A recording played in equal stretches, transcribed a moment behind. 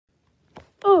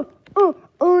Oh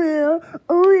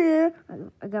yeah.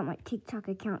 I got my TikTok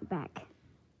account back.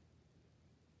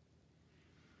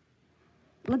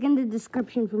 Look in the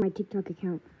description for my TikTok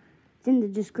account. It's in the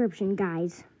description,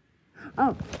 guys.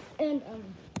 Oh, and I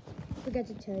forgot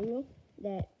to tell you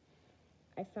that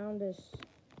I found this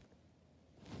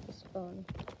phone.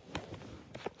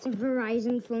 It's a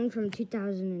Verizon phone from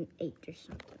 2008 or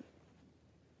something.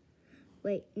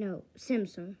 Wait, no,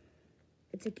 Samsung.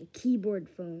 It's like a keyboard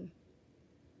phone.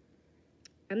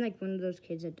 I'm like one of those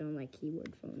kids that don't like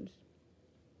keyboard phones.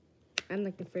 I'm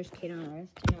like the first kid on earth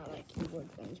to not like keyboard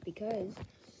phones because,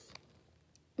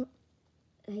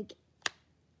 like,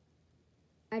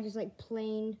 I just like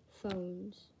plain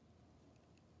phones.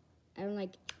 I don't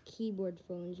like keyboard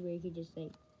phones where you could just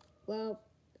like, well,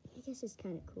 I guess it's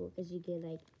kind of cool because you get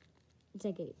like, it's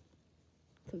like a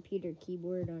computer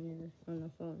keyboard on the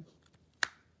phone. I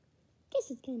guess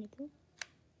it's kind of cool.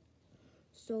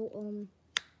 So,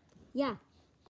 yeah.